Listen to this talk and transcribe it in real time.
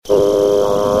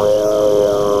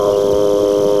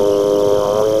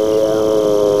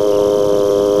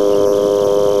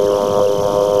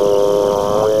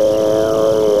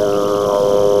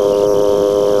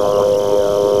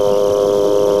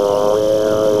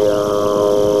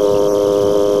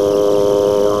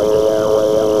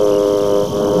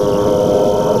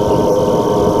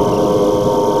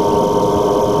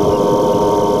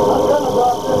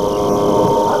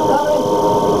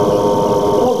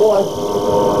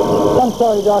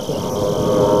doctor.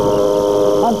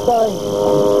 I'm sorry.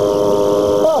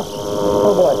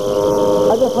 Oh boy.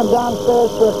 I just went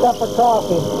downstairs for a cup of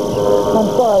coffee. I'm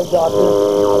sorry,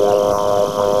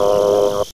 doctor.